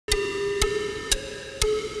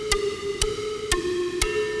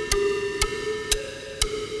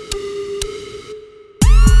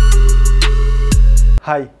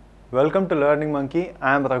Hi, welcome to Learning Monkey.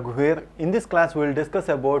 I am Raghu here. In this class, we will discuss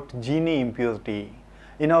about Gini impurity.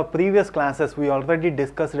 In our previous classes, we already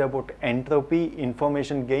discussed about entropy,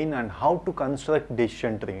 information gain, and how to construct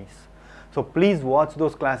decision trees. So please watch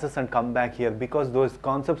those classes and come back here because those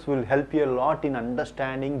concepts will help you a lot in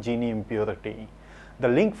understanding Gini impurity. The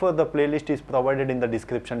link for the playlist is provided in the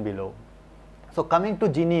description below. So coming to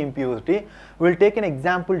Gini impurity, we will take an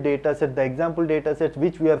example data set, the example data set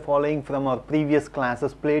which we are following from our previous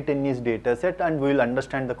classes, play tennis data set, and we will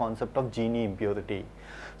understand the concept of Gini impurity.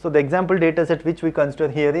 So the example data set which we consider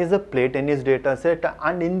here is a play tennis data set,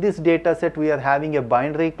 and in this data set we are having a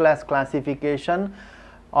binary class classification.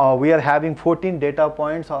 We are having 14 data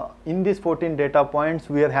points. In these 14 data points,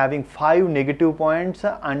 we are having 5 negative points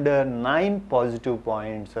and 9 positive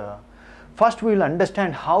points. First, we will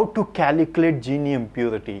understand how to calculate Gini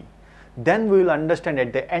impurity. Then we will understand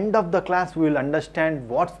at the end of the class, we will understand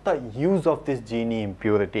what's the use of this Gini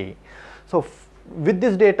impurity. So with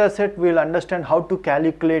this data set, we will understand how to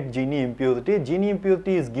calculate Gini impurity. Gini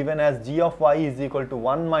impurity is given as G of I is equal to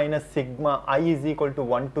 1 minus sigma I is equal to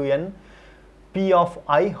 1 to n P of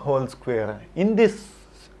I whole square. In this,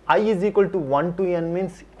 I is equal to 1 to n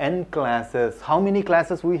means n classes. How many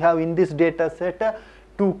classes we have in this data set?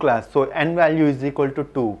 2 class, so n value is equal to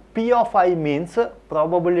 2. P of I means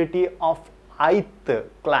probability of ith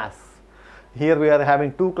class. Here we are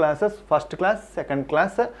having 2 classes, first class, second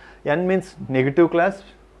class. N means negative class,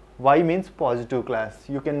 Y means positive class.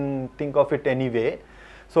 You can think of it anyway.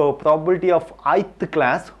 So probability of ith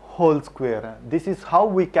class whole square. This is how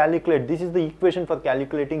we calculate. This is the equation for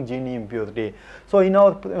calculating Gini impurity. So in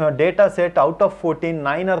our data set, out of 14,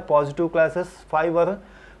 9 are positive classes,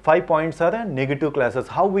 5 points are negative classes.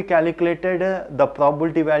 How we calculated the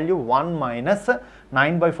probability value? 1 minus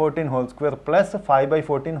 9 by 14 whole square plus 5 by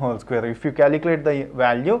 14 whole square. If you calculate the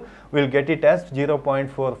value, we will get it as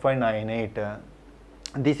 0.4598.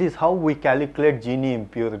 This is how we calculate Gini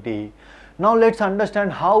impurity. Now let's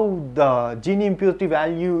understand how the Gini impurity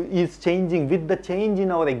value is changing with the change in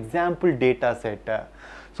our example data set.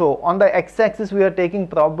 So on the x-axis we are taking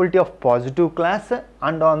probability of positive class,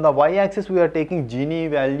 and on the y-axis we are taking Gini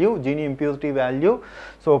value, Gini impurity value.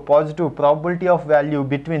 So positive probability of value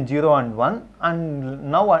between 0 and 1, and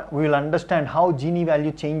now we will understand how Gini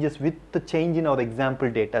value changes with the change in our example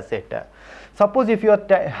data set. Suppose if you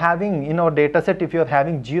are having in our data set, if you are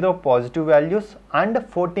having 0 positive values and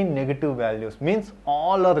 14 negative values, means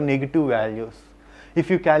all are negative values. If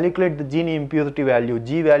you calculate the Gini impurity value,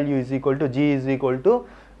 G value is equal to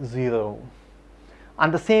 0.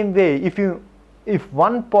 And the same way, if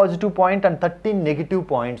 1 positive point and 13 negative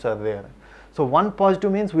points are there, so 1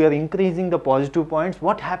 positive means we are increasing the positive points.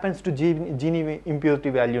 What happens to Gini impurity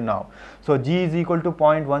value now? So G is equal to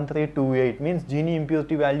 0.1328 means Gini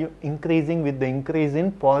impurity value increasing with the increase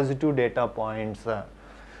in positive data points.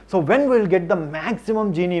 So when we will get the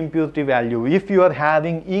maximum Gini impurity value? If you are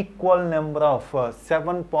having equal number of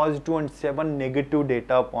 7 positive and 7 negative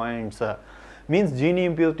data points, means Gini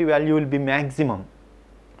impurity value will be maximum.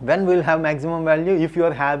 When we will have maximum value? If you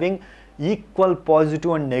are having equal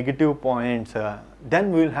positive and negative points,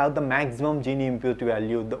 then we will have the maximum Gini impurity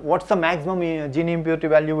value. What's the maximum Gini impurity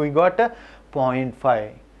value we got?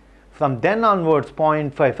 0.5. From then onwards,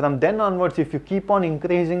 0.5. From then onwards, if you keep on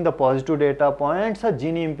increasing the positive data points,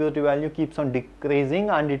 Gini impurity value keeps on decreasing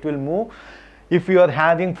and it will move. If you are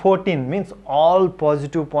having 14, means all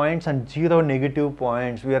positive points and 0 negative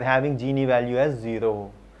points, we are having Gini value as 0.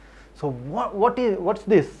 So what's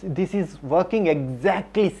this? This is working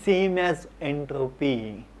exactly same as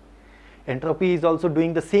entropy. Entropy is also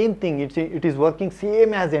doing the same thing. It is working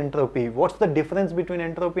same as entropy. What's the difference between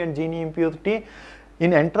entropy and Gini impurity?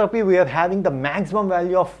 In entropy, we are having the maximum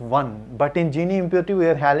value of 1, but in Gini impurity, we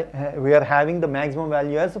are having the maximum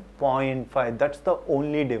value as 0.5. That's the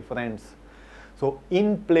only difference. So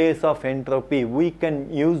in place of entropy, we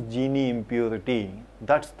can use Gini impurity.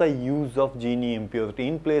 That's the use of Gini impurity.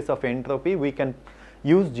 In place of entropy, we can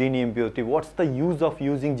use Gini impurity. What's the use of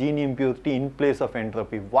using Gini impurity in place of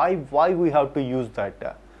entropy? Why we have to use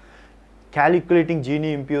that? Calculating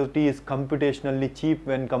Gini impurity is computationally cheap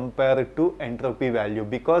when compared to entropy value,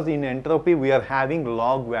 because in entropy we are having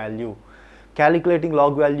log value. Calculating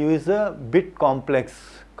log value is a bit complex,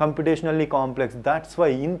 computationally complex. That's why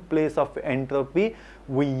in place of entropy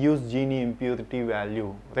we use Gini impurity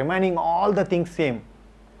value. Remaining all the things same.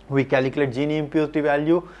 We calculate Gini impurity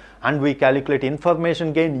value and we calculate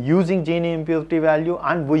information gain using Gini impurity value,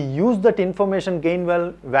 and we use that information gain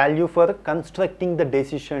value for constructing the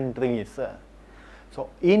decision trees. So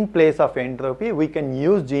in place of entropy we can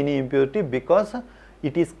use Gini impurity because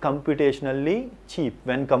it is computationally cheap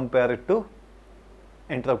when compared to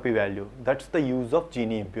entropy value. That's the use of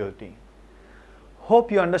Gini impurity.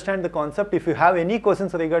 Hope you understand the concept. If you have any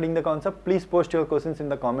questions regarding the concept, please post your questions in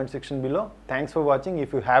the comment section below. Thanks for watching.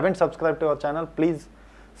 If you haven't subscribed to our channel, please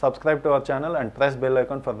subscribe to our channel and press bell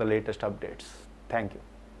icon for the latest updates. Thank you.